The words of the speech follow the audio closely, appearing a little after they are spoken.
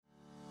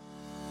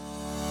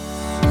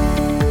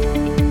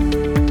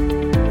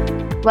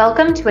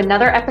Welcome to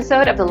another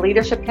episode of the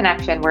Leadership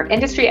Connection, where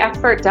industry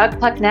expert Doug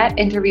Plucknett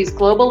interviews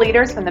global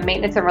leaders from the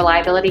maintenance and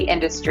reliability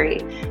industry.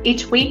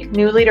 Each week,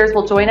 new leaders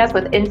will join us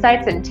with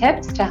insights and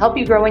tips to help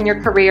you grow in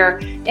your career,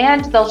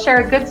 and they'll share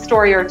a good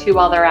story or two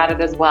while they're at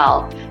it as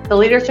well. The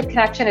Leadership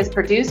Connection is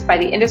produced by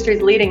the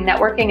industry's leading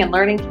networking and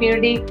learning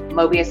community,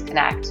 Mobius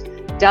Connect.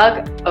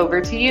 Doug, over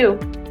to you.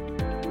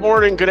 Good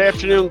morning, good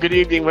afternoon, good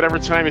evening, whatever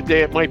time of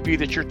day it might be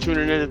that you're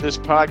tuning into this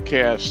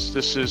podcast.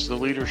 This is the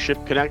Leadership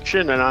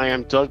Connection, and I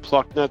am Doug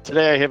Plucknett.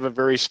 Today I have a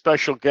very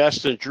special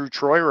guest, Drew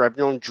Troyer. I've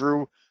known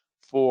Drew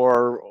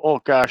for,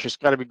 it's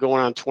got to be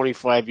going on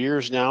 25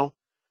 years now.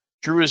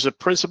 Drew is a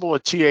principal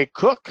at TA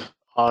Cook.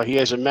 He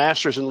has a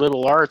master's in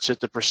liberal arts at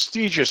the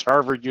prestigious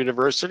Harvard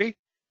University,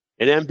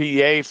 an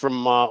MBA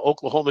from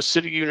Oklahoma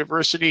City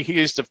University. He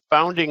is the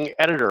founding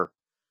editor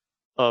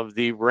of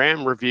the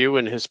RAM Review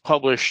and has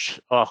published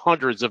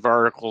hundreds of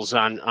articles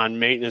on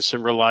maintenance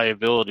and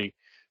reliability.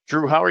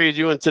 Drew, how are you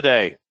doing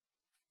today?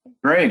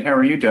 Great. How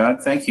are you,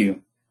 Doug? Thank you.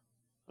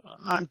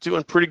 I'm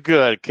doing pretty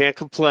good. Can't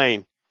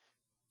complain.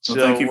 Well,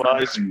 thank you for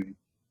having me.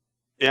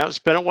 Yeah, it's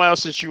been a while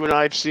since you and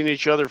I have seen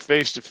each other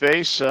face to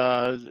face.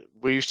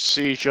 We used to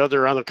see each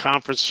other on the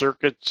conference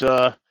circuit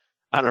on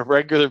a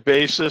regular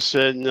basis,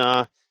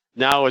 and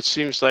now it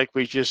seems like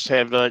we just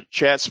have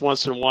chats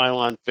once in a while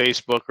on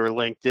Facebook or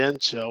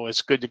LinkedIn, so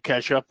it's good to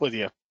catch up with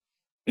you.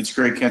 It's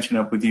great catching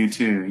up with you,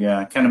 too. Yeah,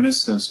 I kind of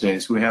miss those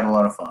days. We had a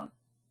lot of fun.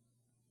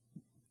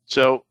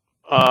 So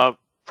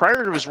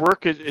prior to his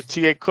work at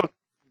TA Cook,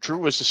 Drew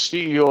was the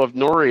CEO of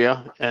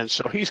Noria, and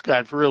so he's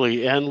got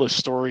really endless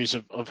stories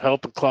of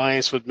helping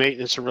clients with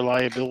maintenance and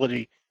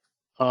reliability.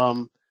 But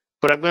I'm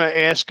going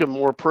to ask him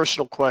more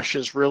personal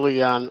questions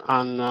really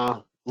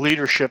on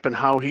leadership and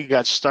how he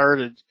got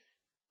started.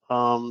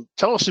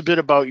 Tell us a bit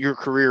about your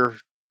career,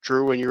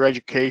 Drew, and your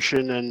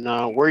education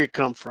and where you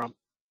come from,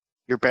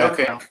 your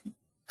background. Okay.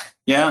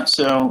 Yeah,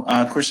 so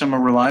of course I'm a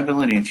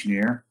reliability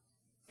engineer,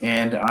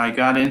 and I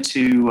got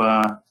into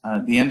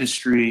the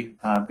industry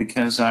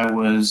because I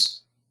was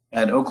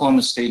at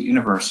Oklahoma State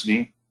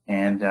University,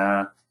 and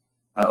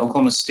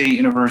Oklahoma State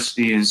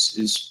University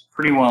is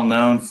pretty well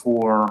known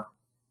for,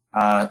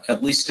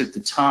 at least at the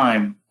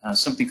time,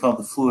 something called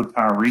the Fluid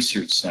Power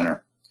Research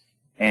Center.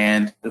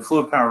 And the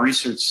Fluid Power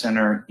Research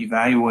Center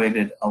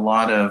evaluated a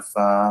lot of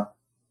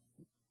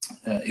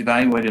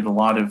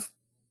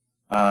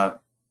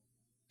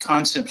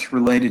concepts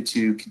related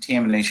to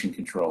contamination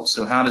control.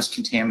 So how does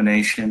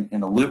contamination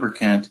in a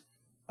lubricant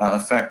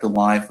affect the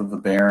life of a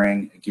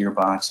bearing, a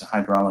gearbox, a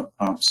hydraulic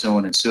pump, so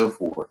on and so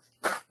forth?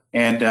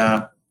 And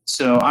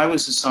so I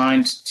was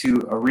assigned to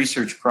a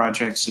research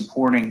project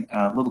supporting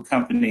a little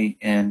company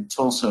in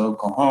Tulsa,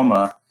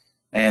 Oklahoma,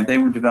 and they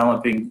were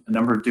developing a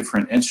number of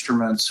different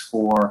instruments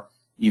for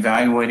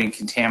evaluating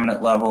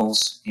contaminant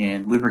levels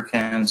in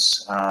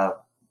lubricants.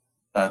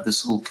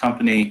 This little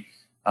company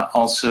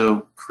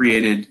also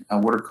created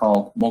what are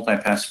called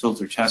multi-pass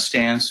filter test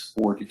stands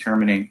for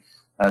determining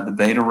the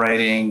beta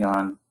rating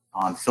on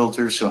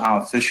filters, so how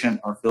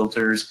efficient are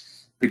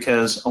filters,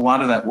 because a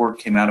lot of that work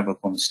came out of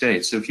Oklahoma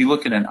State. So if you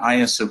look at an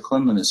ISO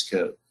cleanliness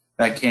code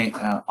that came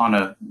on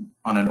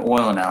an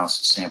oil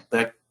analysis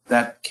sample,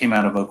 that came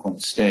out of Oklahoma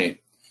State.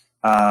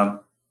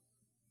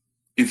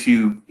 If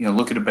you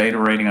look at a beta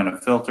rating on a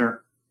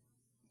filter,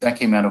 that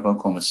came out of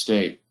Oklahoma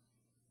State.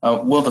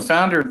 Well, the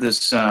founder of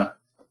this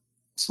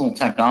little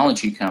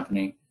technology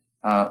company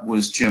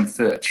was Jim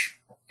Fitch,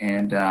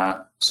 and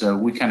so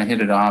we kind of hit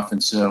it off.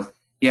 And so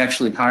he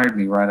actually hired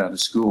me right out of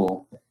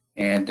school,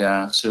 and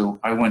so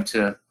I went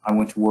to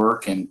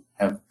work and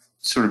have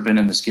sort of been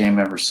in this game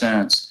ever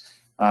since.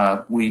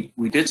 We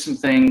did some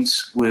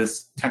things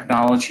with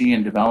technology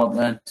and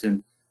development,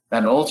 and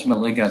that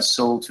ultimately got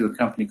sold to a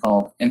company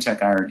called Intech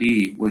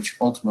IRD, which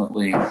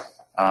ultimately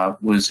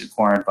was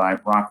acquired by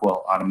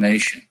Rockwell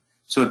Automation.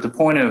 So at the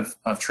point of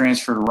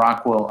transfer to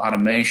Rockwell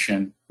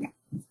Automation,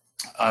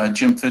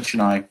 Jim Fitch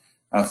and I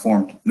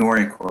formed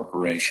Noria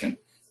Corporation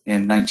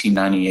in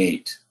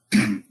 1998.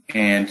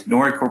 And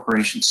Noria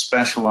Corporation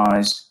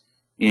specialized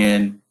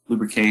in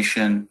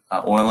lubrication,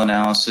 oil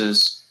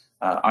analysis.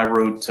 I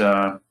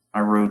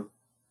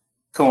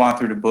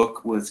co-authored a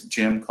book with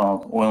Jim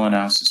called Oil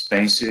Analysis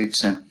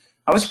Basics, and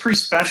I was pretty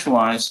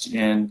specialized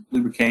in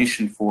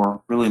lubrication for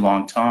a really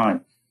long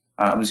time.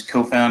 I was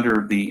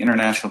co-founder of the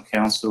International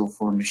Council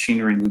for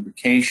Machinery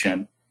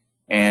Lubrication,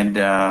 and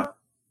they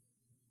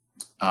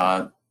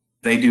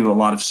do a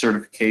lot of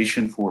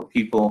certification for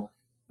people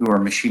who are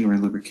machinery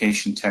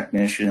lubrication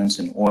technicians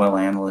and oil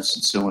analysts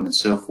and so on and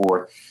so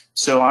forth.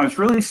 So I was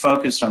really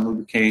focused on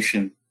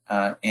lubrication,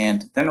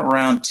 and then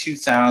around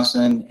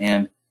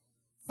 2005,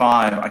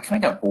 I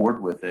kind of got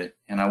bored with it,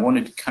 and I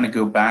wanted to kind of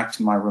go back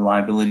to my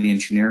reliability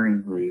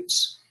engineering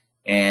roots.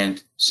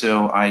 And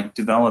so I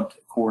developed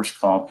a course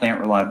called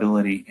Plant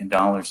Reliability in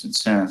Dollars and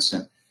Cents.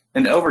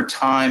 And over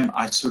time,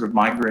 I sort of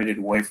migrated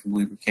away from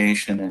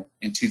lubrication, and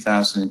in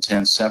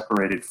 2010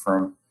 separated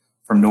from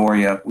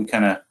Noria. We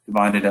kind of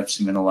divided up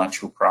some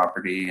intellectual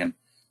property, and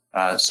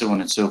so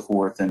on and so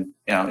forth. And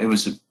it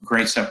was a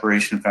great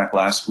separation. In fact,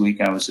 last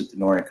week I was at the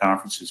NORIA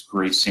conference. It was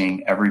great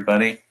seeing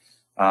everybody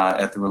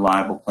at the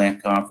Reliable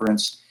Plant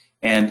Conference.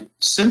 And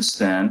since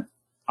then,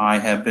 I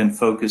have been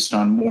focused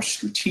on more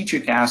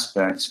strategic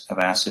aspects of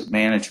asset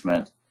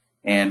management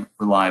and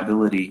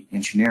reliability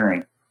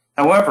engineering.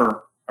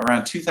 However,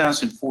 around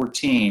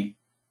 2014,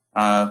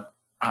 I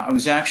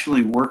was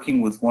actually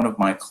working with one of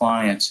my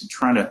clients and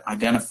trying to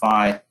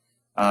identify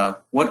I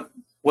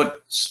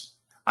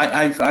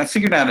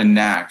figured out a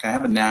knack. I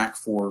have a knack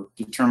for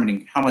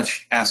determining how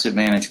much asset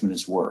management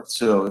is worth.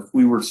 So if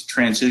we were to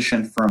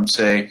transition from,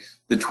 say,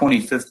 the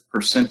 25th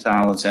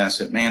percentile as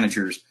asset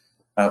managers,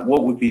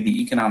 what would be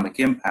the economic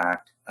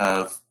impact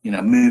of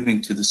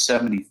moving to the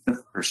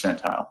 75th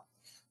percentile?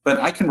 But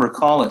I can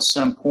recall at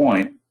some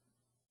point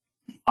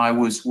I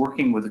was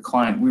working with a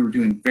client. We were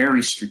doing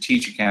very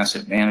strategic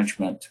asset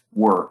management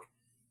work,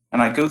 and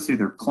I go through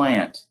their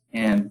plant,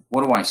 and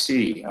what do I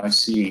see? I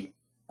see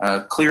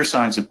clear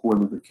signs of poor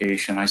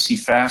lubrication. I see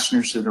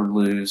fasteners that are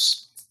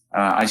loose.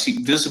 I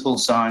see visible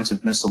signs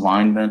of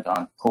misalignment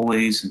on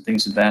pulleys and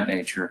things of that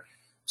nature.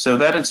 So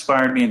that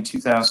inspired me in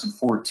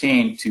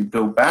 2014 to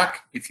go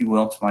back, if you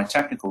will, to my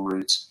technical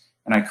roots,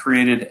 and I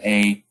created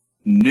a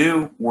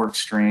new work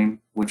stream,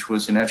 which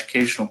was an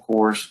educational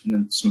course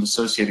and some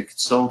associated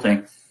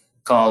consulting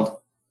called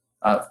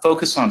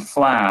Focus on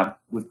FLAB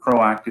with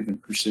Proactive and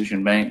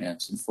Precision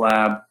Maintenance. And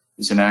FLAB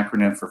is an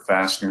acronym for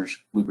fasteners,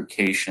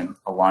 lubrication,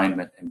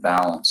 alignment, and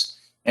balance.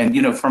 And,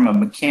 from a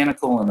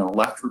mechanical and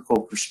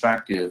electrical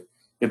perspective,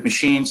 if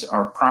machines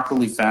are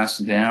properly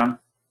fastened down,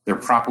 they're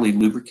properly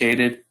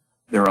lubricated,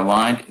 they're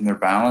aligned, and they're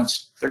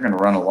balanced, they're going to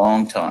run a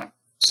long time.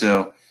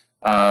 So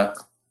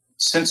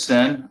since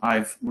then,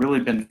 I've really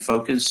been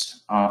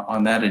focused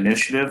on that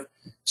initiative.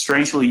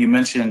 Strangely, you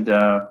mentioned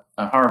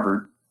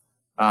Harvard.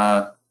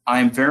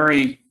 I'm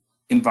very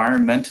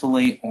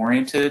environmentally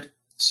oriented.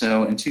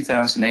 So in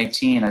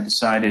 2018, I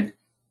decided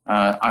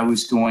I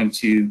was going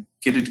to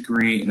get a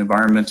degree in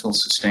environmental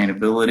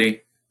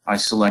sustainability. I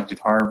selected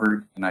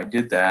Harvard, and I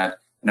did that.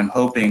 And I'm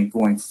hoping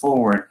going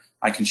forward,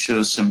 I can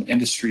show some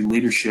industry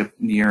leadership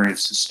in the area of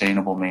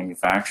sustainable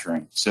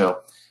manufacturing.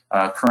 So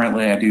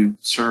currently, I do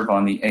serve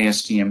on the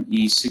ASTM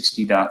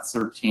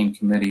E60.13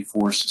 Committee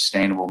for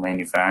Sustainable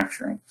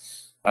Manufacturing.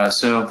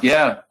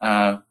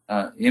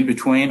 In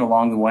between,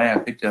 along the way, I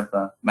picked up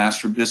a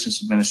Master of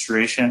Business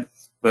Administration.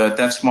 But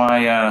that's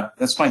my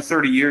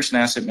 30 years in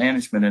asset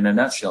management in a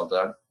nutshell,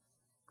 Doug.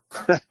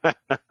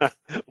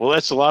 Well,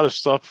 that's a lot of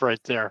stuff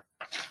right there.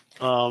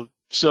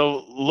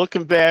 So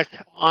looking back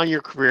on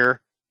your career,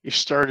 you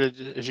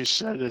started, as you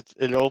said,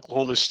 at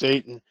Oklahoma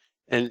State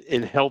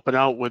and helping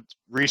out with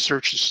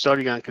research and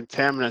study on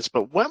contaminants.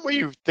 But when were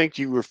you think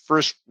you were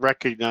first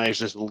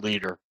recognized as a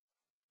leader?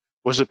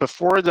 Was it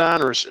before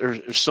then or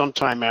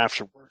sometime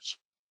afterwards?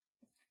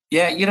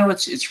 Yeah,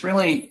 it's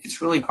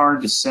really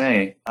hard to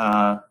say.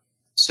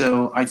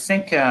 So I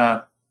think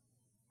I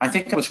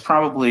was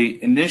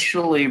probably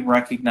initially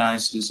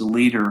recognized as a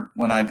leader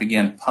when I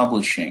began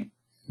publishing,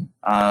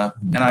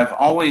 and I've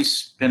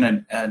always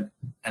been an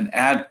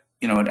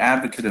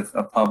advocate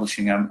of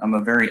publishing. I'm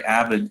a very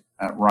avid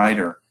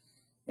writer,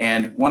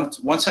 and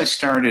once I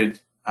started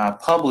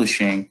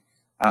publishing,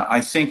 I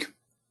think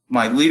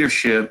my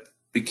leadership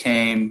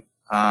became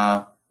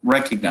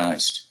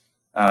recognized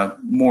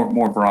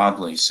more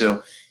broadly.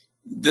 So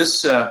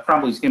this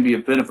probably is going to be a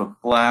bit of a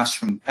blast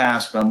from the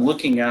past, but I'm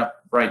looking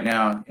up right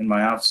now in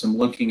my office. I'm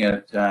looking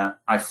at,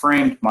 I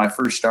framed my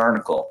first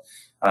article.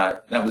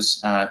 That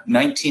was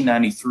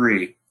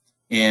 1993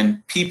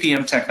 in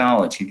PPM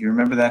Technology. Do you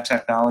remember that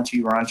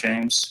technology, Ron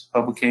James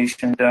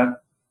publication, Doug?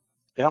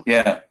 Yep.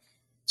 Yeah.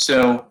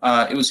 So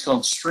it was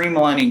called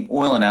Streamlining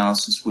Oil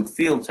Analysis with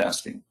Field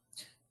Testing.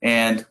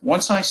 And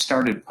once I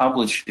started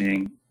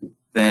publishing,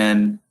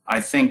 then I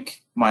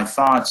think my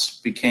thoughts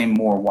became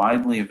more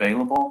widely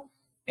available.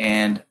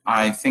 And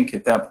I think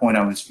at that point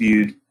I was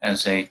viewed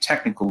as a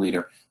technical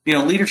leader.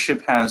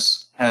 Leadership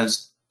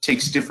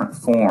takes different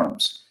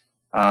forms.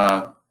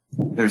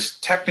 There's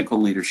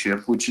technical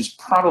leadership, which is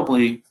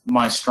probably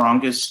my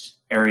strongest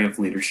area of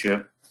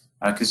leadership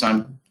because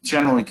I'm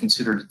generally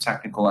considered a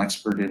technical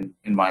expert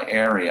in my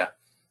area.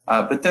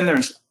 But then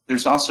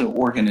there's also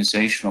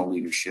organizational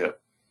leadership.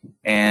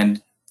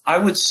 And I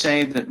would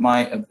say that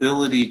my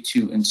ability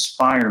to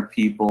inspire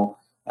people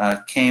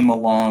came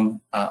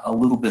along a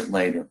little bit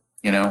later.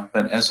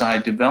 But as I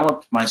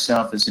developed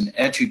myself as an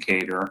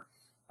educator,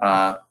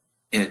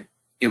 it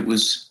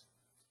was,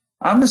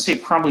 I'm going to say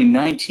probably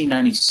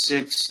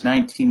 1996,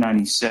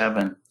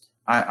 1997,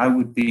 I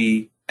would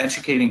be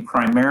educating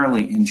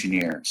primarily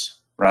engineers,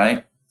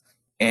 right?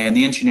 And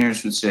the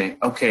engineers would say,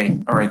 okay,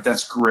 all right,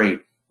 that's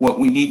great. What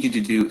we need you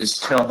to do is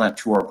tell that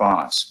to our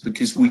boss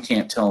because we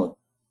can't tell it.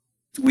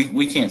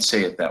 We can't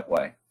say it that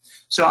way.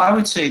 So I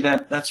would say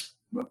that's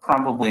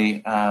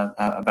probably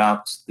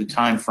about the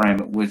time frame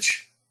at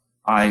which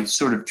I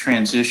sort of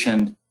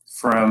transitioned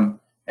from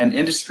an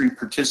industry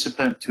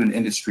participant to an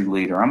industry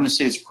leader. I'm going to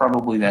say it's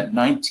probably that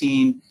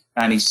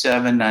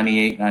 1997,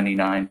 98,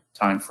 99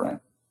 time frame.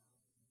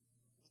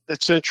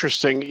 it's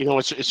interesting. You know,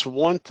 it's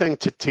one thing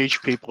to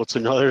teach people; it's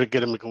another to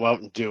get them to go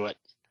out and do it.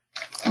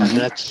 And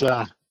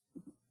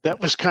that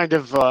was kind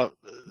of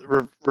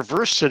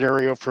reverse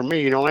scenario for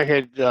me. You know, I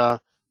had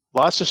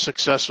lots of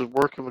success with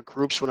working with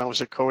groups when I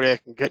was at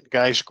Kodak and getting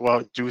guys to go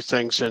out and do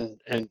things and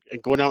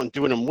going out and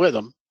doing them with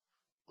them,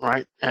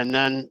 right? And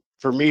then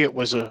for me, it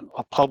was a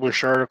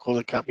published article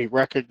that got me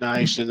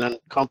recognized, and then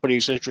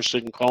companies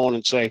interested in calling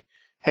and say,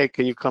 hey,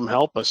 can you come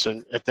help us?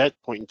 And at that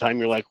point in time,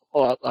 you're like,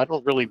 oh, I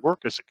don't really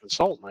work as a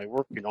consultant. I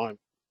work, you know, I'm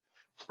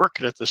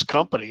working at this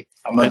company.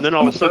 And then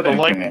all of a sudden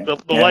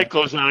the light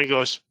goes on and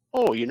goes,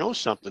 oh, you know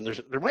something,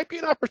 there might be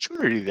an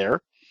opportunity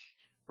there,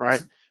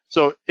 right?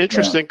 So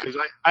interesting, because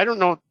I don't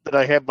know that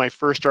I have my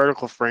first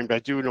article framed. I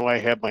do know I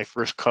have my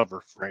first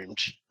cover framed.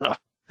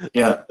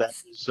 Yeah. That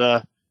is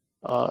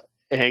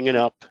hanging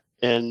up.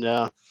 And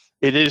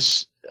it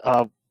is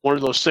one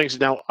of those things.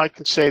 Now, I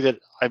can say that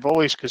I've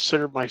always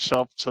considered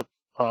myself to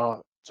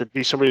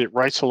be somebody that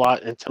writes a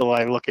lot until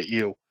I look at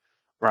you,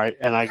 right?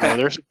 And I go,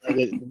 there's a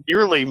guy that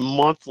nearly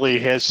monthly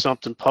has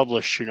something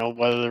published, you know,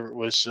 whether it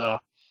was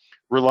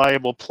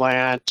Reliable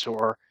Plant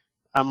or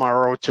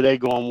MRO Today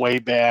going way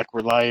back,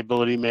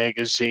 Reliability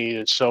Magazine,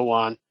 and so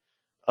on.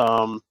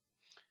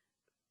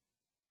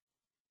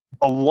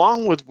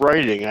 Along with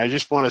writing, I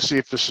just want to see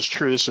if this is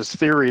true. This is a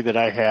theory that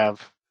I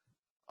have.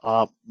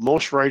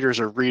 Most writers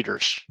are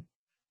readers,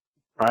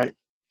 right?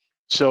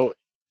 So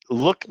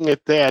looking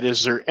at that,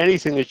 is there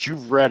anything that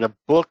you've read, a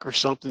book or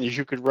something that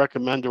you could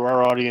recommend to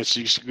our audience?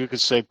 You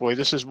could say, boy,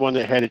 this is one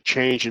that had a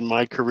change in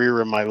my career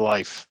and my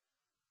life.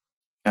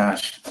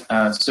 Gosh,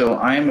 so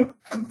I am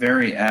a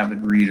very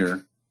avid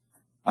reader,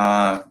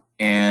 and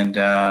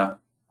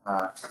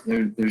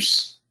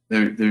there's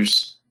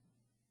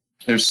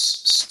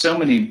so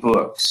many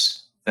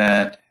books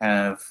that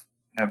have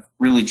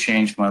really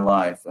changed my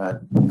life.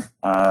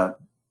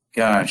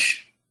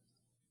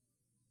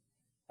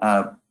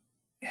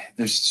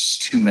 There's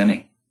too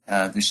many.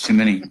 There's too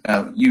many.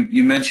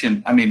 You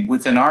mentioned, I mean,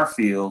 within our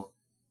field,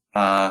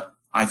 I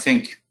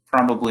think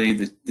probably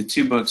the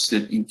two books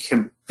that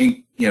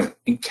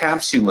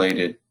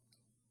encapsulated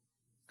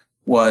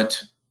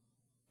what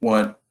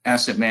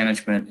asset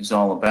management is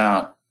all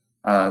about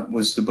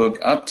was the book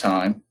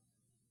Uptime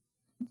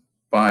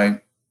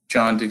by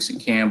John Dixon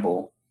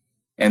Campbell,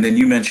 and then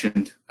you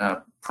mentioned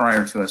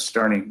prior to us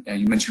starting,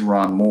 you mentioned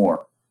Ron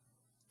Moore.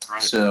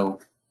 Right. So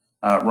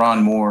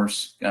Ron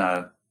Moore's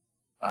book,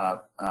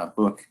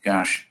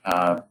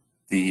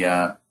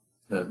 the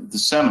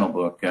seminal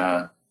book.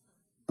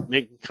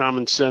 Making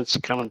common sense,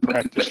 common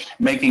practice.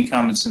 Making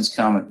common sense,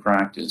 common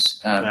practice.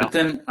 But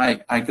then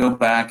I go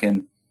back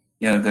and,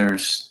 you know,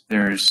 there's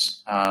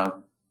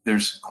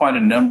quite a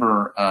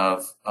number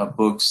of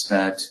books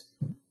that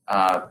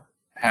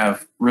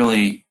have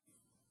really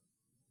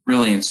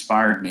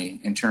inspired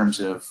me in terms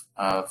of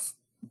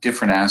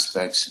different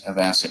aspects of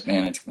asset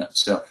management.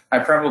 So I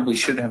probably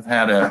should have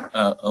had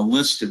a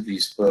list of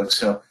these books.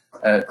 So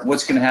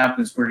what's going to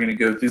happen is we're going to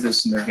go through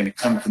this and they're going to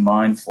come to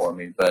mind for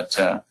me. But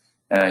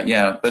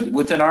but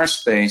within our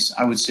space,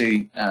 I would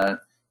say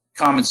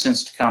Common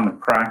Sense to Common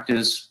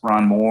Practice,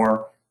 Ron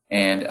Moore,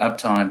 and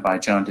Uptime by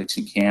John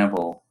Dixon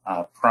Campbell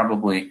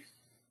probably,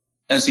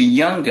 as a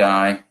young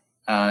guy,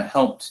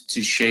 helped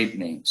to shape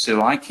me.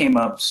 So I came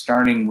up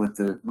starting with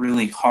the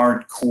really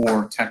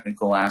hardcore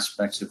technical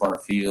aspects of our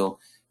field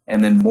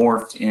and then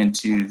morphed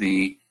into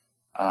the,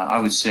 I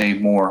would say,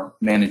 more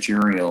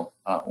managerial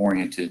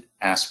oriented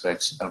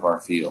aspects of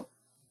our field.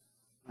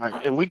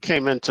 Right. And we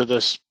came into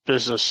this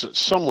business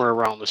somewhere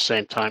around the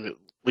same time, at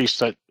least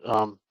that,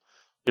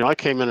 I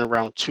came in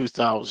around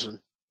 2000,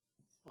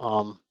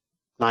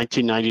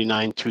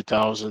 1999,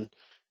 2000.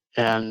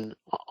 And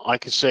I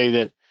could say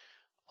that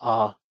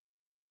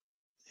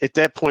at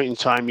that point in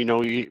time,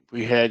 we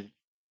had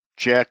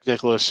Jack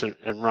Nicklaus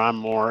and Ron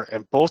Moore,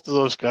 and both of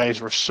those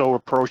guys were so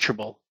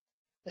approachable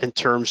in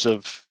terms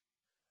of,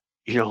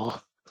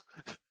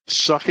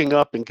 sucking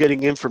up and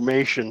getting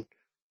information,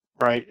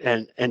 right?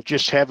 And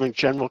just having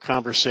general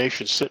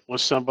conversation, sitting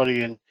with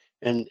somebody and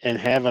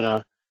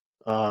having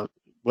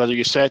whether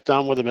you sat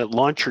down with them at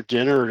lunch or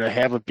dinner or to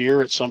have a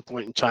beer at some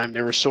point in time,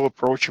 they were so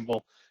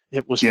approachable.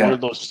 It was one of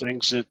those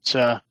things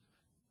that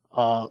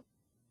a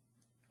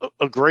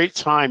great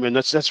time, and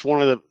that's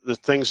one of the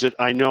things that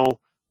I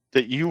know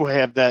that you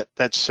have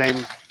that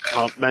same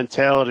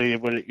mentality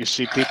when you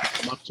see people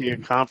come up to you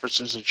at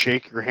conferences and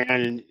shake your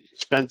hand and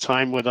spend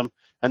time with them,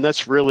 and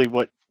that's really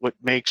what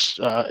makes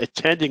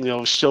attending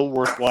those still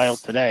worthwhile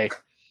today,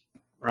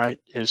 right?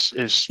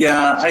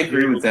 I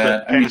agree with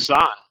that. I mean,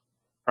 on,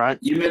 right?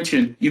 You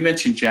mentioned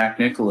Jack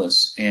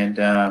Nicklaus, and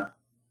when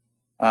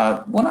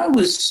I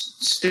was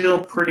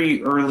still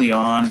pretty early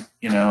on,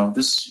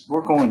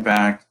 we're going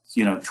back,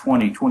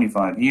 20,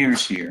 25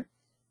 years here.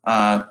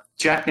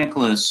 Jack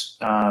Nicklaus,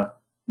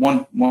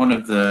 one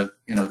of the,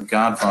 the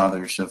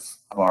godfathers of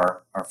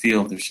our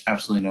field, there's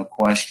absolutely no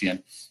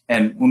question.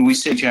 And when we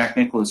say Jack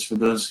Nicklaus, for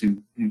those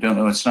who don't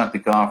know, it's not the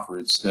golfer,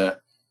 it's the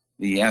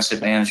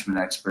asset management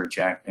expert,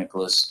 Jack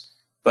Nicklaus.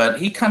 But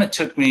he kind of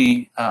took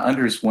me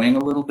under his wing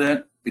a little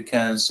bit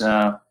because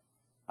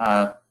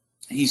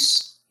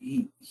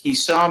he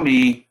saw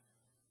me.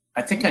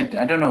 I think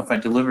I don't know if I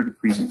delivered a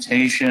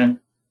presentation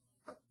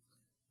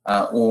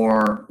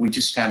or we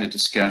just had a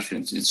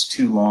discussion. It's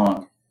too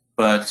long,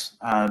 but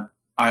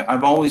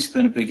I've always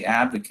been a big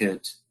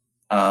advocate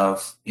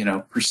of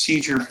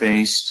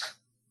procedure-based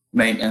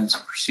maintenance,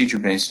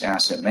 procedure-based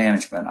asset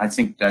management. I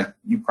think that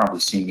you've probably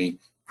seen me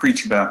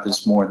preach about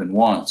this more than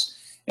once,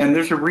 and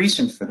there's a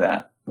reason for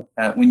that.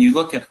 When you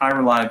look at high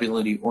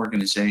reliability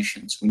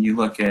organizations, when you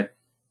look at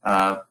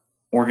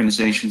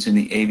organizations in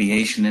the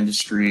aviation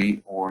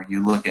industry, or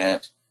you look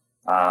at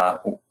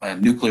a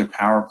nuclear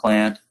power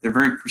plant, they're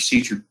very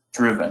procedure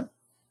driven.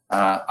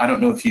 I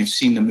don't know if you've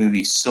seen the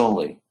movie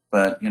Sully,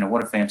 but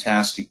what a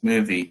fantastic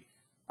movie.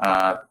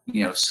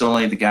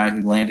 Sully, the guy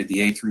who landed the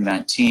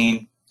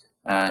A319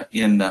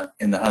 in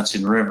the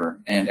Hudson River,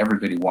 and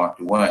everybody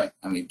walked away.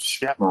 I mean,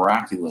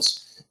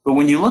 miraculous. But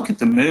when you look at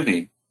the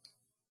movie,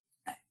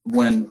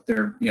 when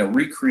they're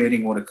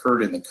recreating what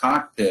occurred in the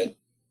cockpit,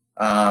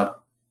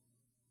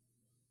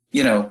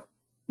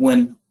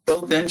 when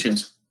both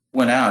engines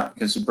went out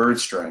because of bird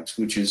strikes,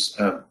 which is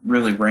a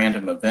really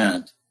random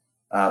event,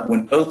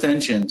 when both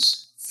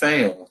engines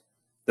failed,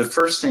 the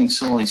first thing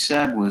Sully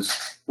said was,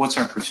 "What's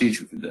our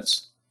procedure for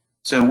this?"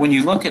 So when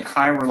you look at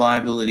high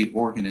reliability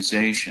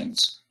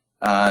organizations,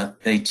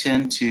 they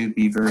tend to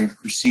be very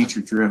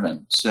procedure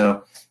driven.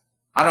 So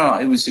I don't know,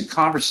 it was a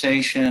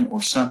conversation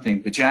or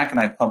something, but Jack and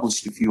I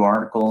published a few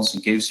articles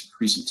and gave some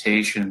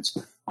presentations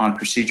on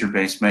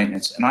procedure-based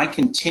maintenance, and I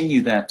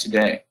continue that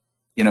today.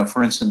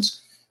 For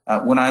instance,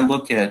 when I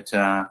look at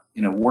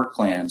work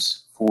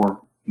plans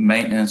for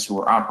maintenance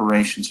or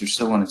operations or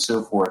so on and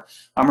so forth,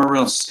 I'm a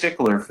real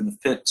stickler for the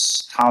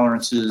fits,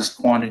 tolerances,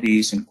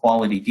 quantities, and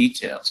quality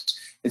details.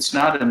 It's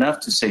not enough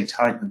to say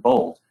tighten the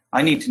bolt.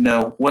 I need to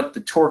know what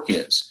the torque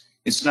is.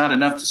 It's not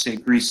enough to say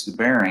grease the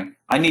bearing.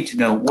 I need to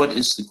know what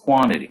is the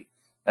quantity.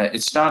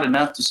 It's not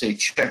enough to say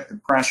check the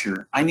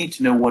pressure. I need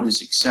to know what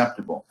is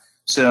acceptable.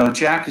 So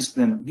Jack has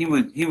been,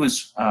 he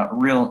was a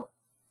real,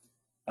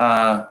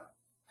 having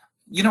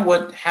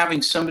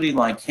somebody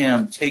like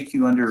him take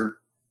you under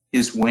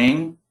his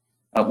wing,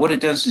 what it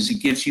does is it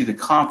gives you the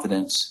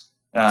confidence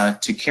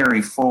to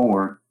carry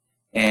forward.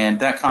 And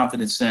that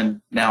confidence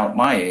then, now at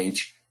my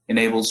age,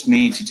 enables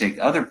me to take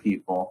other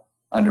people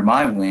under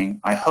my wing,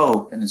 I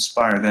hope, and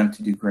inspire them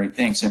to do great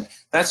things. And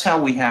that's how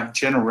we have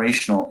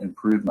generational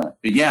improvement.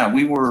 But yeah,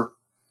 we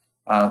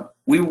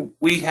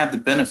had the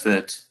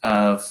benefit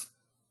of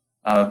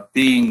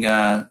being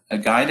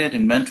guided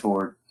and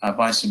mentored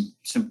by some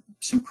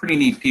pretty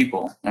neat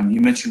people.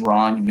 You mentioned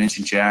Ron, you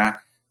mentioned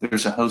Jack.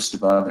 There's a host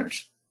of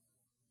others.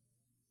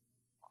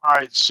 All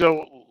right.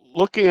 So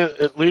looking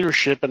at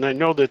leadership, and I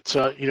know that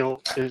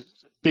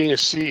being a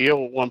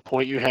CEO at one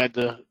point, you had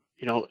to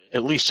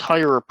at least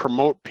hire or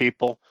promote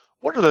people.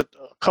 What are a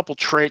couple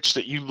traits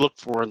that you look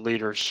for in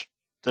leaders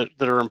that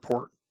are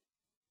important?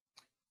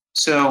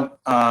 So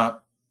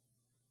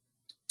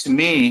to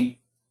me,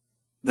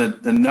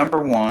 the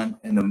number one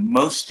and the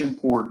most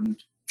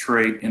important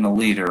trait in a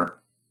leader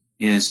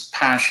is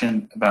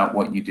passion about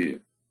what you do.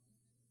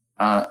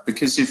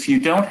 Because if you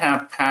don't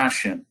have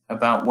passion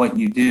about what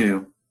you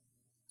do,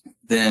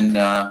 then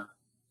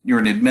you're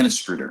an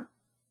administrator.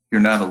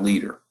 You're not a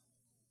leader.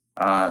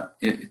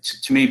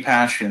 To me,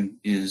 passion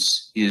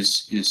is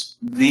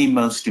the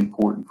most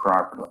important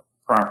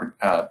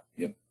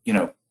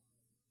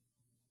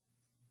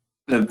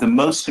the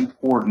most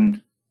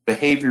important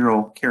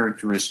behavioral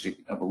characteristic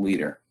of a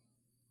leader.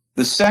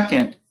 The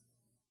second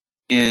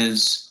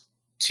is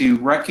to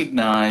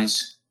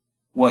recognize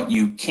what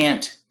you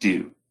can't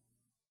do,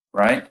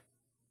 right?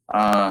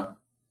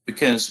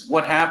 Because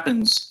what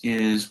happens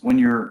is when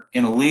you're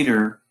a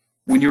leader,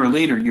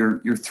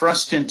 you're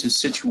thrust into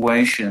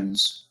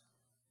situations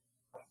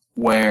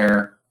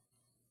where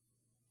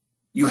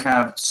you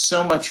have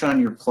so much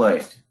on your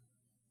plate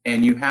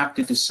and you have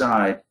to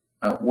decide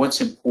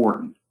what's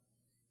important.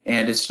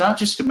 And it's not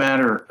just a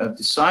matter of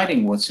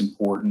deciding what's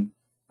important,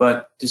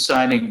 but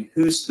deciding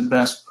who's the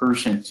best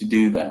person to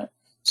do that.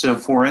 So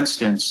for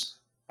instance,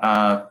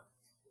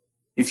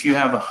 if you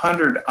have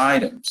 100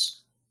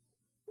 items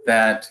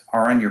that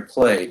are on your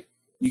plate,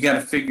 you got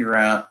to figure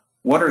out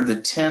what are the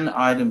 10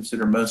 items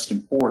that are most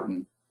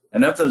important.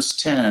 And of those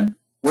 10,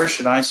 where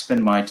should I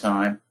spend my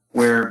time?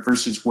 Where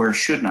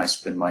shouldn't I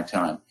spend my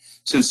time?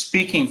 So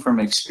speaking from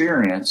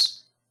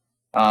experience,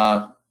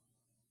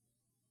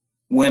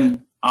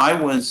 when I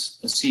was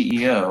a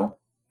CEO,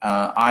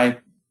 I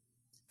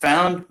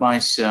found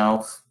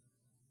myself,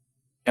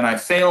 and I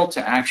failed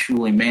to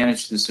actually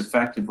manage this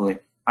effectively,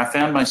 I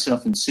found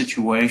myself in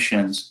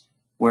situations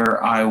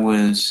where I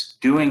was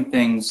doing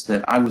things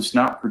that I was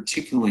not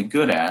particularly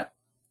good at,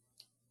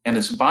 and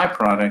as a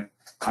byproduct,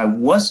 I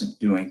wasn't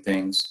doing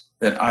things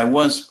that I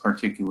was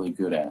particularly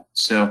good at.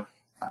 So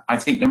I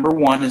think number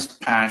one is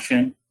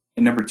passion,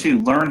 and number two,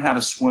 learn how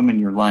to swim in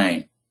your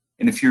lane.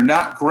 And if you're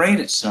not great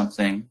at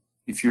something,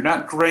 you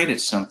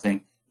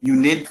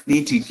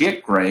need to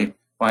get great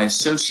by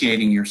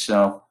associating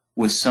yourself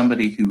with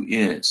somebody who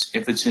is.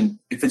 If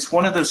it's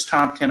one of those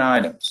top 10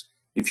 items,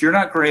 if you're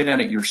not great at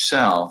it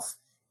yourself,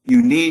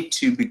 you need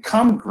to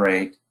become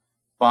great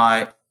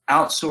by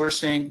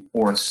outsourcing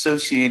or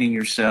associating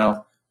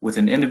yourself with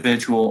an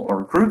individual or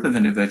a group of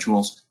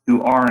individuals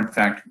who are in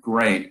fact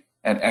great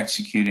at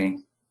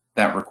executing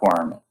that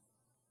requirement.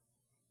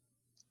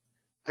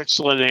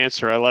 Excellent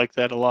answer. I like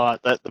that a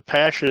lot. That the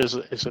passion is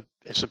a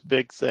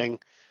big thing.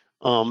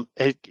 And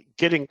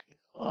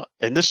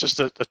this is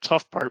the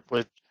tough part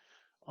with.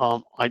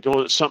 I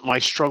know it's something I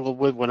struggled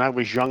with when I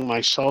was young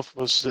myself,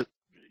 was that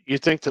you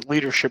think that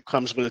leadership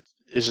comes with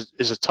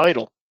is a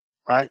title,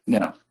 right?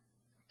 No.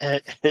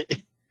 And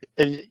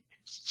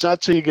it's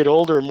not till you get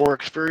older and more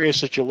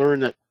experienced that you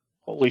learn that,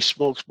 holy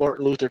smokes,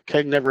 Martin Luther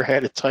King never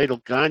had a title,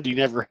 Gandhi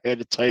never had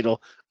a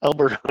title,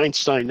 Albert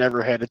Einstein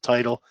never had a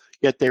title,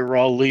 yet they were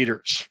all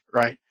leaders,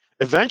 right?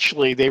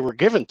 Eventually, they were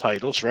given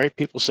titles, right?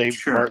 People say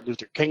Sure. Martin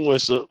Luther King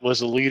was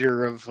a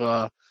leader of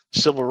the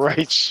civil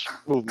rights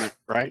movement,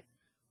 right?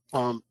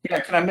 Can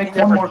I make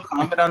one more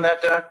comment on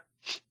that, Doug?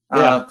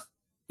 Yeah.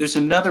 There's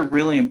another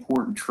really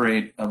important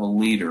trait of a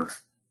leader,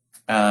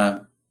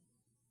 and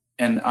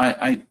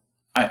I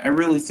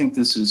really think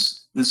this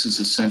is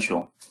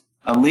essential.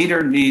 A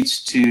leader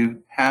needs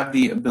to have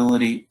the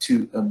ability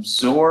to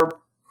absorb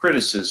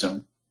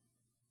criticism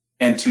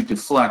and to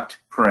deflect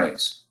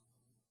praise.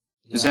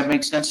 Does that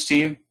make sense to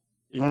you?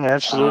 Yeah,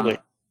 absolutely.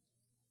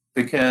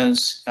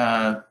 Because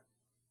the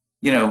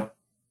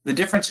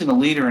difference in a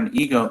leader and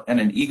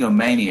an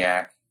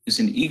egomaniac is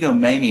an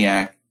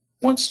egomaniac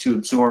wants to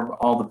absorb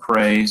all the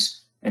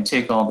praise and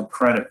take all the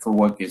credit for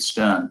what gets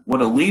done.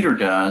 What a leader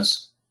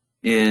does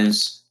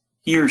is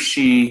he or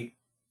she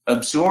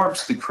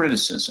absorbs the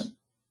criticism,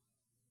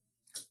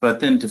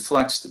 but then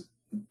deflects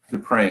the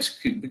praise,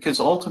 because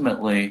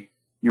ultimately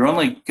you're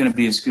only going to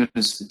be as good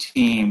as the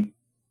team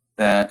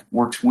that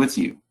works with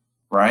you,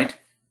 right?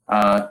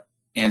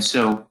 And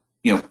so,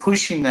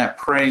 pushing that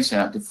praise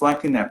out,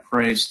 deflecting that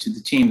praise to the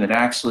team that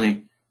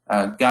actually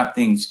got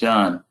things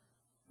done,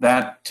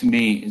 that to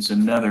me is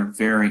another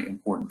very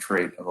important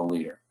trait of a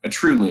leader, a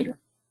true leader.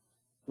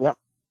 Yep.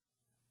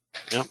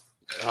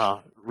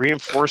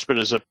 Reinforcement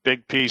is a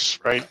big piece,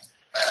 right?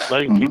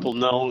 Letting people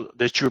know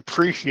that you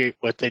appreciate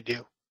what they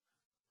do.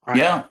 Right?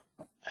 Yeah.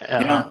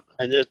 And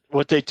that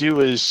what they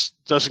do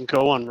doesn't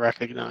go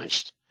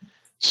unrecognized.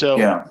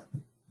 So,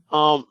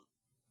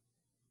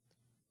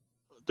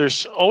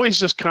 there's always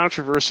this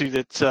controversy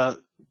that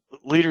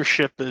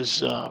leadership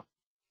is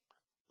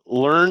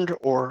learned,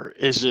 or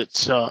is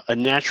it a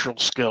natural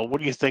skill? What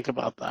do you think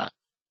about that?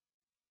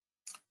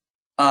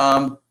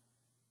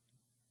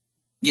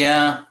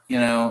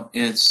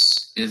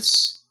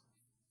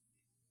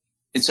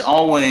 It's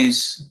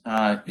always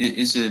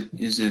is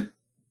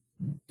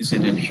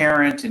it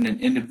inherent in an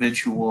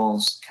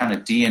individual's kind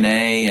of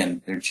DNA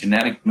and their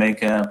genetic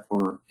makeup,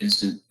 or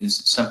is it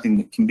something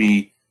that can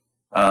be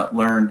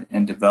learned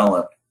and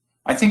developed?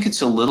 I think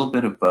it's a little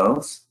bit of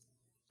both.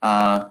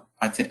 I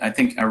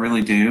think I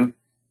really do.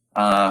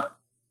 I'm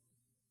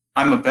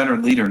a better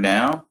leader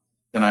now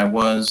than I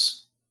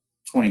was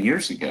 20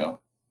 years ago.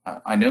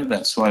 I know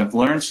that, so I've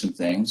learned some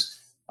things.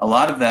 A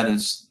lot of that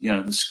is,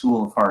 the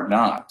school of hard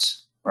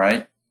knocks,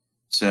 right?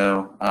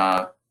 So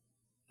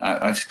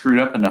I've screwed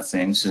up enough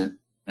things that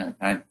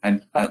I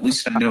at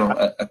least I know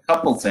a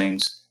couple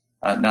things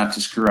not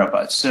to screw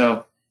up.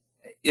 So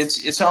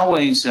it's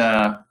always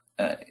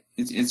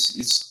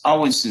it's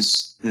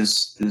always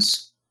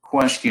this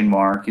question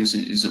mark: is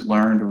it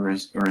learned, or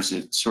is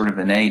it sort of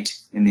innate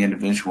in the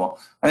individual?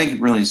 I think it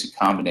really is a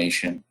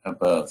combination of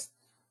both.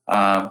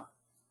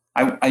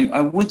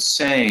 I would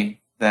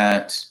say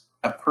that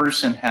a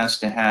person has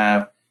to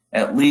have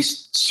at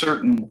least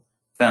certain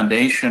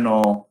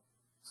foundational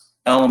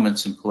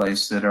elements in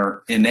place that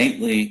are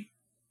innately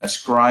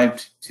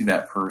ascribed to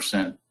that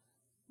person,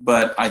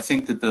 but I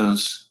think that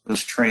those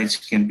traits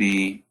can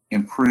be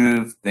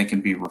improved, they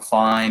can be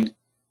refined,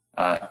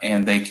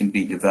 and they can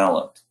be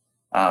developed.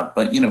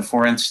 But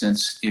for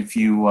instance, if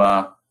you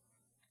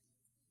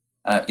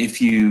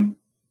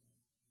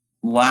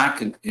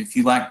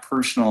lack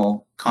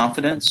personal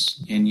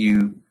confidence and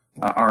you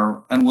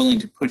are unwilling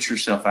to put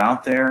yourself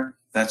out there,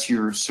 that's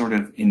your sort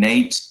of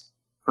innate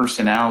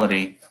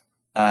personality.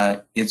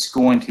 It's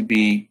going to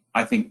be,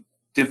 I think,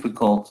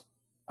 difficult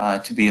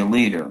to be a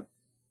leader.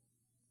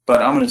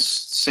 But I'm going to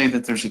say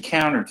that there's a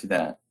counter to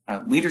that.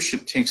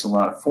 Leadership takes a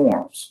lot of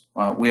forms.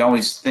 We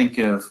always think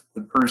of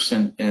the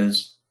person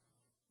as,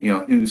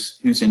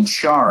 who's in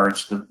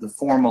charge, the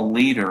formal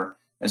leader,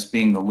 as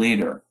being the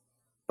leader.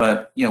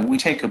 But we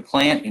take a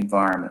plant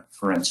environment,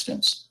 for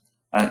instance.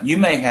 You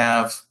may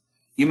have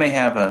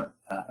a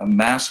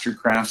master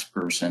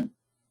craftsperson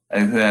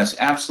who has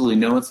absolutely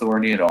no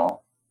authority at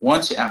all,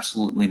 wants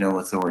absolutely no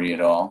authority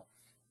at all.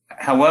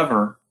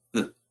 However,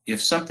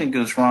 if something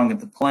goes wrong at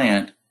the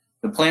plant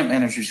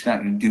manager's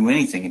not going to do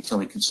anything until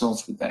he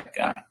consults with that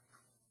guy.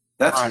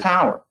 That's right.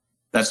 Power.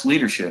 That's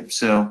leadership.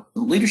 So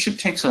leadership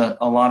takes a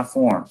lot of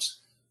forms.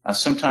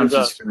 Sometimes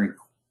it's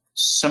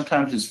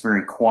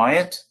very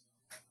quiet.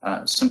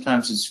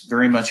 Sometimes it's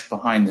very much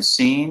behind the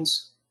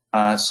scenes.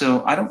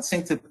 So I don't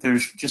think that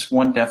there's just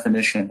one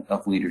definition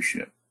of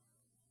leadership.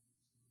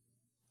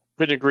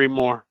 Couldn't agree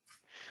more.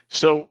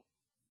 So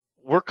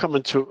we're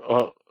coming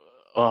to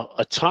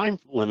a time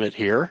limit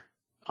here.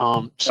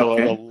 So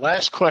Okay. the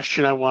last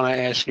question I want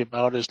to ask you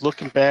about is,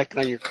 looking back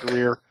on your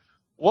career,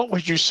 what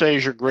would you say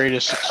is your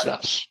greatest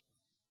success?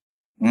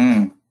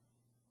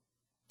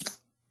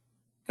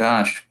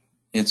 Gosh,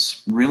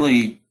 it's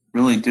really,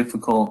 really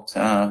difficult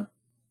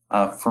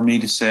for me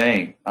to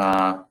say.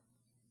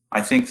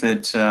 I think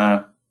that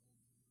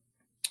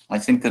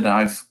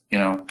I've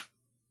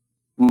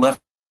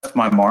left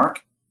my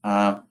mark.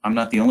 I'm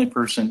not the only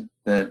person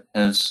that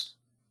has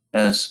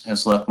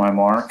left my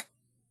mark.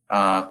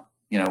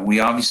 We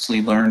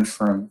obviously learned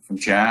from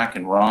Jack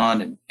and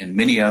Ron and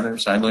many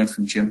others. I learned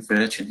from Jim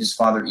Fitch and his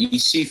father,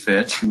 E.C.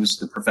 Fitch, who was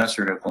the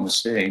professor at Oklahoma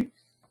State.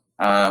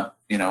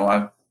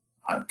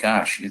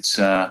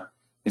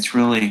 It's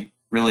really,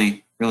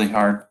 really, really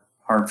hard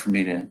for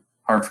me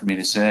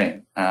to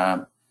say.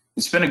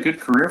 It's been a good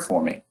career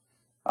for me.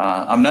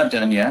 I'm not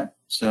done yet,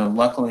 so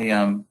luckily,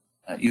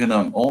 even though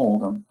I'm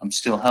old, I'm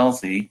still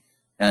healthy,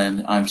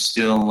 and I'm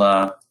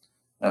still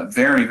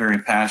very, very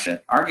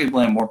passionate.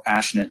 Arguably, I'm more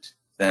passionate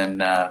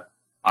than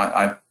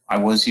I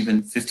was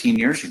even 15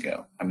 years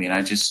ago. I mean,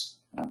 I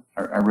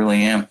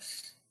really am.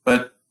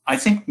 But I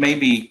think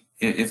maybe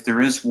if there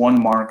is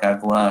one mark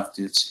I've left,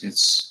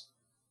 it's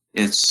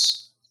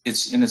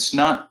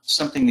not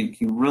something that you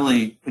can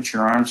really put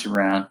your arms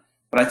around.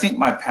 But I think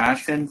my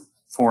passion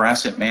for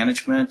asset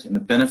management and the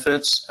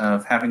benefits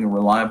of having a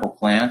reliable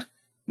plant,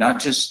 not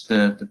just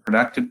the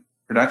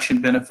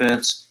production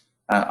benefits.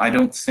 I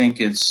don't think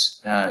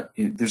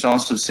there's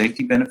also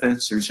safety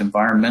benefits. There's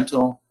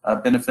environmental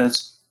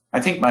benefits.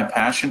 I think my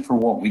passion for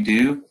what we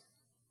do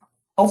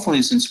hopefully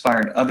has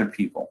inspired other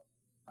people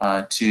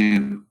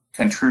to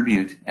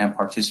contribute and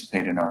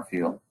participate in our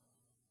field.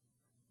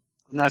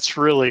 And that's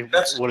really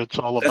what it's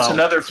all about.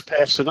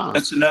 Pass it on.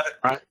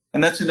 Right?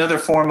 And that's another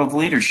form of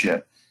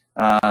leadership.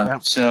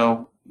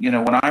 So,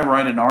 when I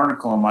write an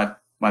article and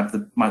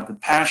the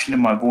passion in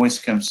my voice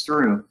comes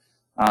through,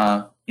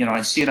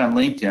 I see it on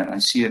LinkedIn, I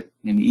see it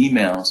in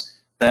emails,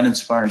 that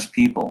inspires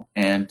people.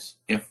 And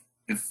if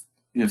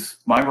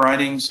my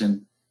writings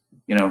and,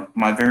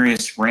 my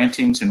various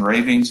rantings and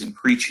ravings and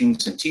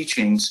preachings and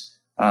teachings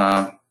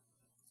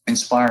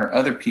inspire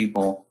other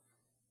people,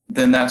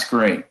 then that's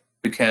great,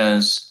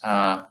 because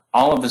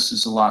all of us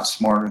is a lot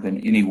smarter than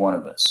any one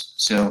of us.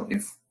 So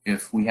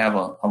if we have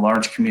a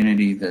large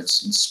community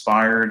that's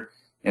inspired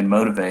and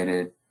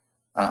motivated,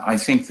 I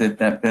think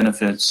that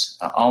benefits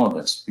all of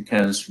us,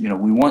 because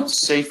we want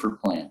safer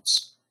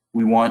plants.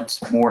 We want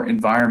more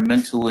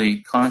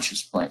environmentally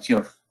conscious plants.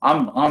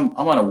 I'm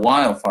on a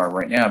wildfire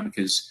right now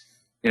because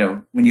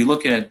when you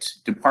look at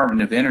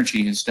Department of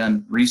Energy has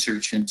done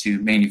research into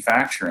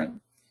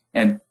manufacturing,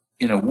 and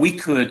we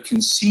could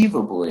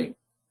conceivably,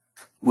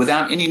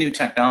 without any new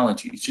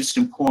technologies, just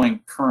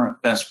employing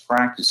current best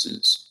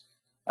practices,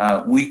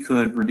 we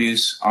could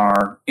reduce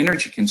our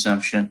energy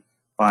consumption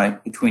by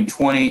between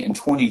 20 and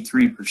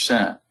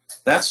 23%.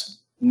 That's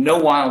no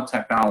wild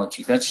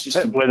technology. That's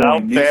just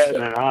without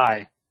batting an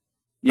eye.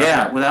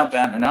 Yeah, without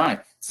batting an eye.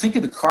 Think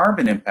of the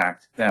carbon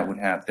impact that would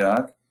have,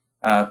 Doug.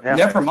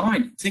 Never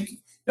mind.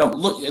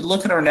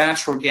 Look at our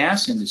natural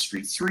gas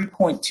industry.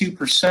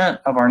 3.2%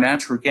 of our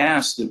natural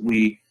gas that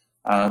we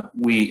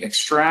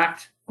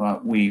extract,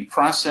 we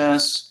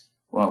process,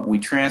 we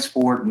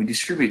transport, we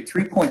distribute.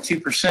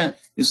 3.2%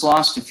 is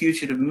lost to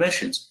fugitive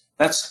emissions.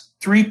 That's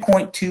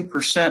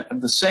 3.2%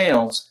 of the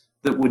sales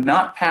that would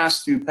not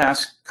pass through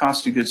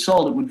cost of goods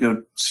sold. It would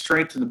go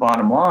straight to the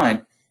bottom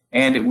line,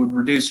 and it would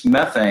reduce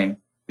methane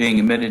being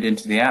emitted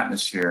into the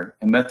atmosphere.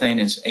 And methane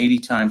is 80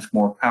 times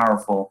more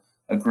powerful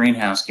a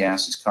greenhouse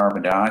gas as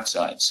carbon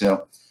dioxide.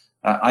 So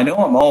I know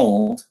I'm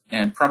old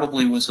and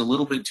probably was a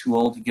little bit too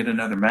old to get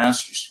another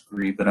master's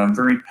degree, but I'm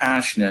very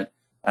passionate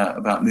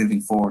about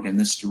moving forward in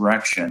this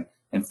direction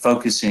and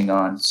focusing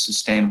on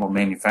sustainable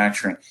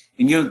manufacturing.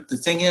 And the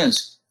thing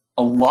is,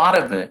 a lot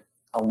of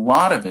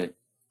it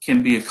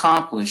can be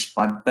accomplished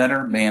by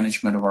better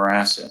management of our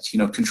assets.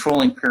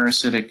 Controlling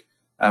parasitic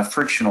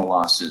frictional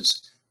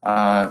losses,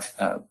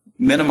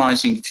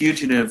 minimizing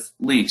fugitive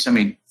leaks. I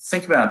mean,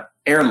 think about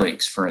air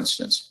leaks, for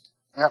instance.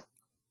 Yep.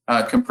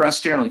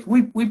 Compressed air leaks.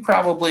 We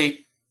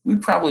probably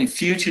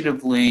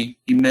fugitively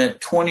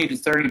emit 20 to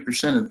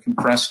 30% of the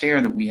compressed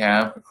air that we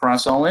have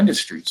across all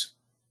industries.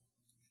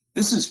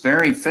 This is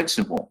very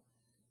fixable.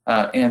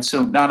 And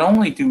so not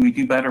only do we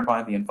do better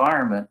by the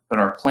environment, but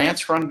our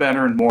plants run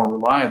better and more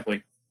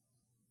reliably,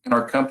 and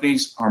our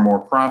companies are more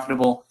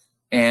profitable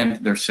and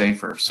they're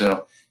safer.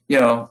 So,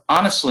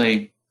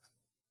 honestly,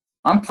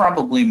 I'm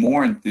probably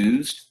more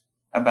enthused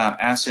about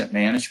asset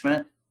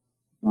management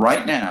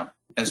right now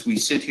as we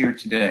sit here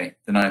today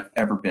than I've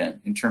ever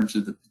been in terms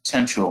of the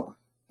potential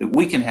that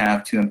we can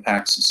have to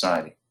impact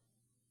society.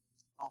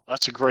 Oh,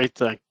 that's a great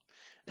thing.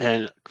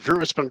 And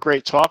Drew, it's been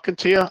great talking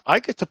to you. I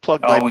get to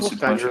plug my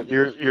book on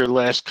your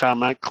last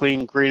comment,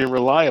 Clean, Green, and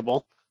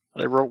Reliable,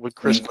 that I wrote with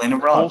Chris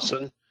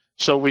Olson.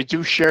 So we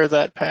do share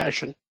that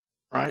passion.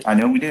 right? I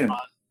know we do.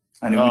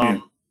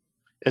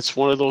 It's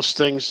one of those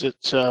things that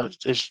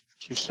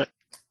you said,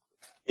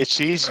 it's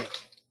easy,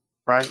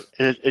 right?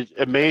 It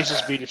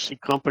amazes me to see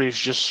companies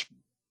just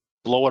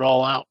blow it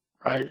all out,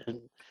 right? And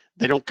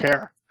they don't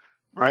care,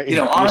 right?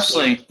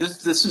 Honestly,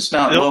 this is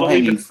not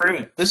low-hanging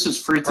fruit. This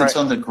is fruit that's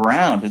on the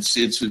ground. It's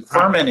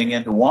fermenting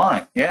into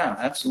wine. Yeah,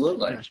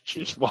 absolutely.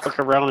 You just walk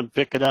around and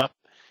pick it up.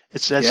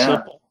 It's that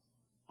simple.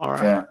 All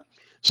right. Yeah.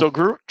 So,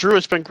 Drew,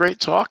 it's been great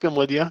talking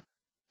with you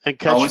and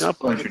catching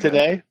up with you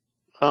today.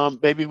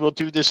 Maybe we'll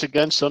do this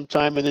again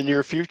sometime in the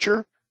near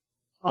future.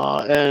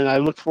 And I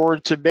look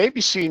forward to maybe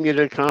seeing you at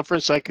a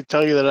conference. I can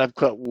tell you that I've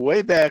cut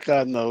way back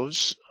on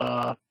those,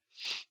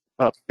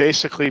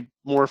 basically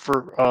more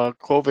for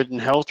COVID and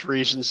health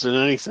reasons than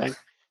anything.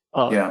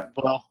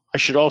 Well, I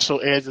should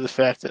also add to the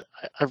fact that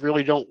I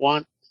really don't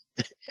want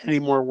any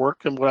more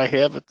work than what I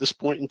have at this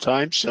point in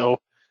time.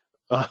 So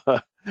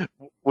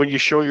when you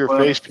show your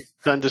face, people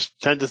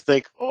tend to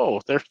think,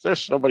 oh, there's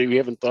somebody we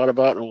haven't thought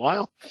about in a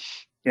while.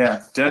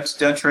 Yeah,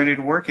 Doug's ready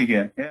to work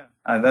again. Yeah,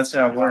 that's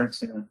how it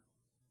works. Yeah.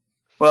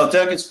 Well,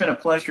 Doug, it's been a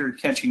pleasure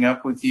catching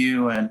up with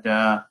you, and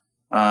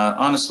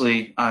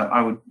honestly,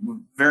 I would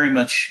very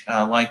much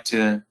like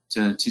to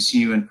see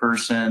you in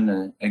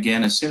person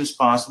again as soon as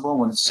possible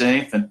when it's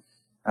safe and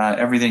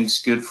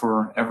everything's good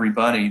for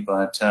everybody.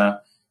 But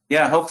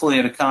hopefully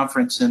at a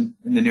conference in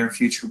the near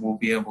future we'll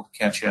be able to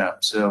catch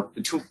up. So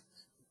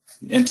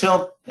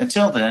until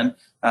then,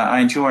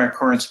 I enjoy our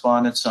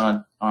correspondence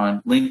on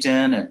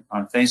LinkedIn and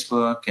on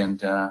Facebook,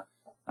 and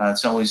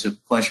it's always a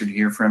pleasure to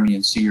hear from you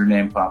and see your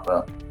name pop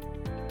up.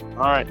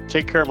 All right.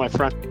 Take care, my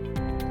friend.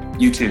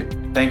 You too.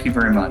 Thank you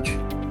very much.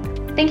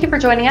 Thank you for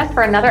joining us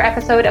for another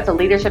episode of the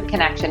Leadership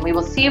Connection. We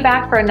will see you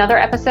back for another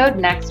episode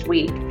next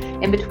week.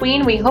 In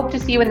between, we hope to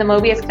see you in the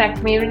Mobius Connect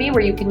community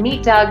where you can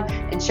meet Doug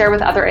and share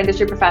with other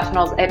industry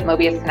professionals at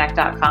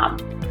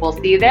mobiusconnect.com. We'll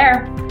see you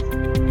there.